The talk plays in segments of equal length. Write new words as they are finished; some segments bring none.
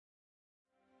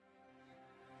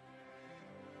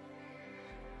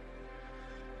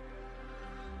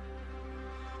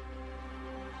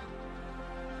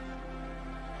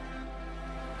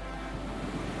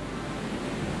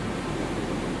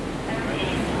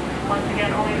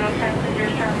again, only those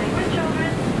passengers traveling with children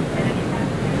and any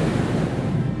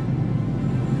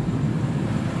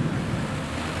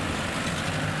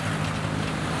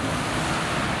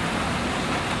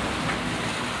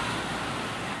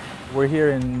We're here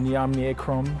in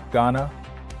Nyameyiekrom, Ghana.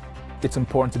 It's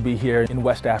important to be here in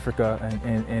West Africa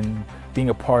and being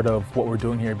a part of what we're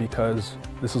doing here because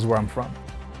this is where I'm from.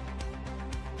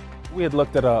 We had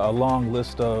looked at a long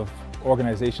list of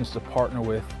organizations to partner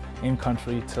with in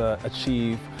country to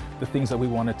achieve the things that we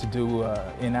wanted to do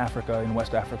in Africa, in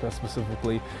West Africa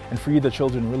specifically, and Free the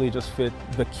Children really just fit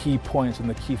the key points and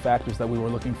the key factors that we were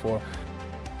looking for.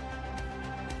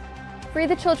 Free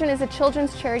the Children is a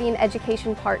children's charity and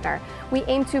education partner. We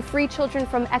aim to free children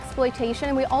from exploitation,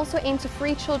 and we also aim to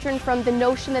free children from the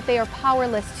notion that they are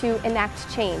powerless to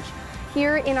enact change.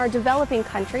 Here in our developing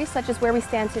countries, such as where we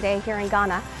stand today here in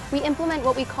Ghana, we implement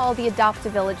what we call the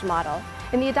Adopt-a-Village model.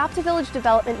 And the Adopt-a-Village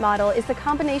development model is the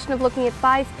combination of looking at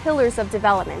 5 pillars of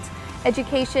development: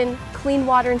 education, clean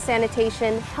water and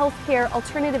sanitation, healthcare,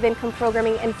 alternative income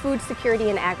programming, and food security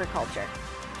and agriculture.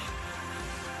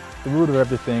 The root of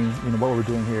everything, what we're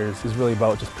doing here is really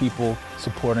about just people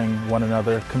supporting one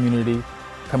another, community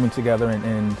coming together,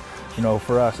 and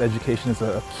for us, education is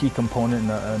a key component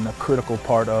and a critical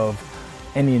part of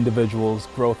any individual's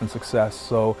growth and success.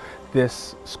 So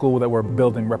this school that we're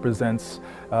building represents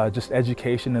just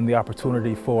education and the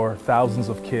opportunity for thousands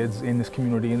of kids in this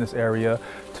community, in this area,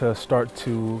 to start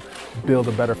to build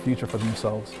a better future for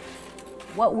themselves.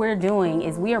 What we're doing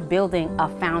is we are building a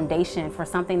foundation for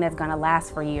something that's going to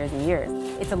last for years and years.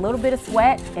 It's a little bit of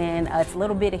sweat and it's a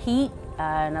little bit of heat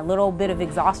and a little bit of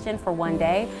exhaustion for one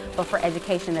day, but for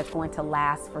education that's going to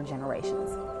last for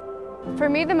generations. For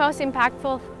me, the most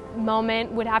impactful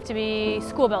moment would have to be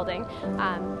school building,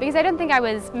 because I don't think I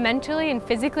was mentally and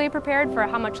physically prepared for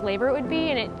how much labor it would be,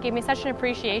 and it gave me such an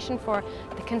appreciation for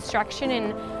the construction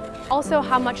and also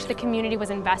how much the community was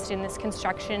invested in this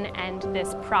construction and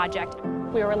this project.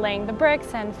 We were laying the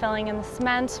bricks and filling in the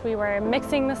cement. We were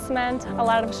mixing the cement, a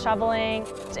lot of shoveling.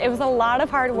 It was a lot of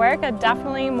hard work, a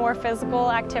definitely more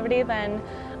physical activity than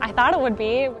I thought it would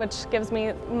be, which gives me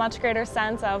a much greater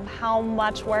sense of how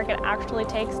much work it actually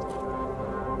takes.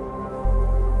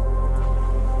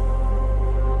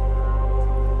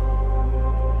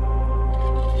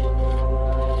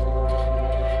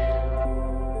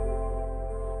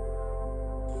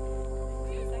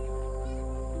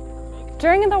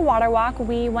 During the water walk,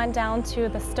 we went down to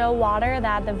the still water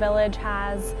that the village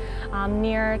has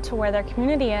near to where their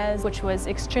community is, which was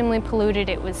extremely polluted.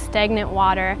 It was stagnant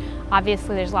water.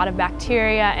 Obviously, there's a lot of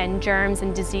bacteria and germs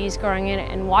and disease growing in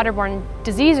it, and waterborne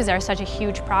diseases are such a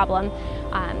huge problem.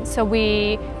 So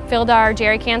we filled our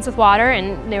jerry cans with water,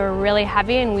 and they were really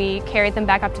heavy, and we carried them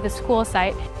back up to the school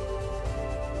site.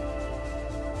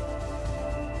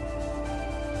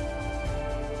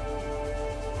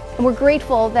 And we're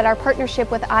grateful that our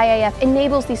partnership with IIF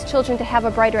enables these children to have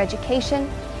a brighter education,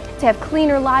 to have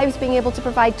cleaner lives, being able to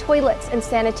provide toilets and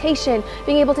sanitation,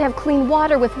 being able to have clean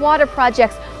water with water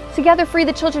projects. Together, Free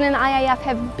the Children and IIF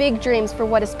have big dreams for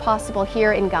what is possible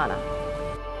here in Ghana.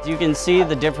 You can see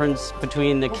the difference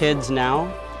between the kids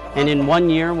now, and in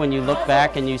 1 year when you look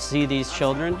back and you see these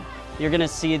children, you're going to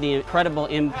see the incredible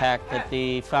impact that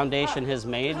the foundation has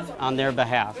made on their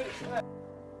behalf.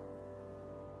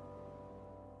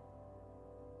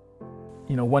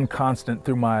 One constant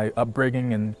through my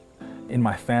upbringing and in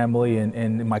my family and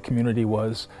in my community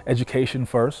was education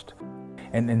first.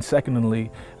 And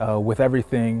secondly, with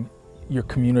everything, your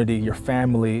community, your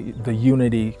family, the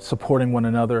unity, supporting one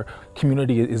another,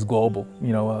 community is global.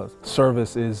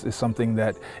 Service is something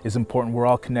that is important. We're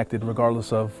all connected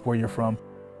regardless of where you're from.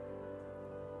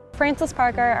 Francis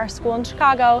Parker, our school in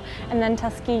Chicago, and then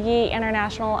Tuskegee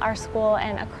International, our school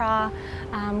in Accra,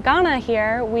 Ghana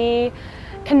here, we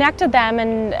connected them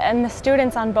and the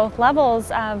students on both levels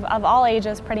of all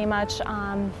ages pretty much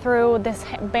through this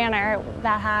banner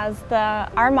that has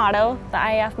our motto, the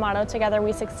IIF motto, Together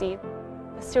We Succeed.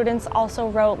 The students also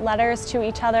wrote letters to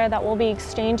each other that we'll be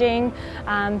exchanging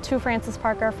to Francis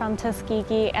Parker from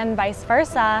Tuskegee and vice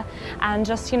versa, and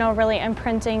just really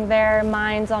imprinting their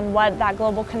minds on what that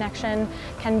global connection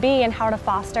can be and how to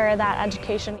foster that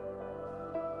education.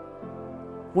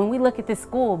 When we look at this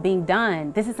school being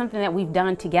done, this is something that we've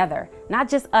done together. Not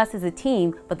just us as a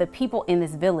team, but the people in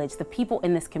this village, the people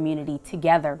in this community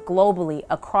together, globally,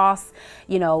 across,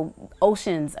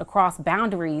 oceans, across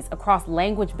boundaries, across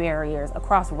language barriers,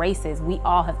 across races. We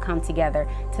all have come together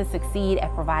to succeed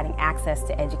at providing access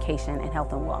to education and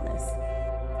health and wellness.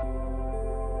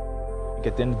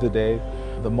 At the end of the day,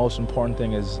 the most important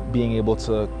thing is being able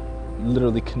to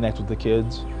literally connect with the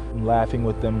kids Laughing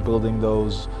with them, building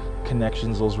those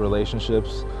connections, those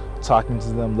relationships, talking to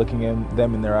them, looking at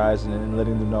them in their eyes and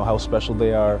letting them know how special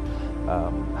they are,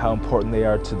 how important they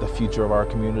are to the future of our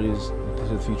communities, to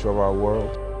the future of our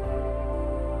world.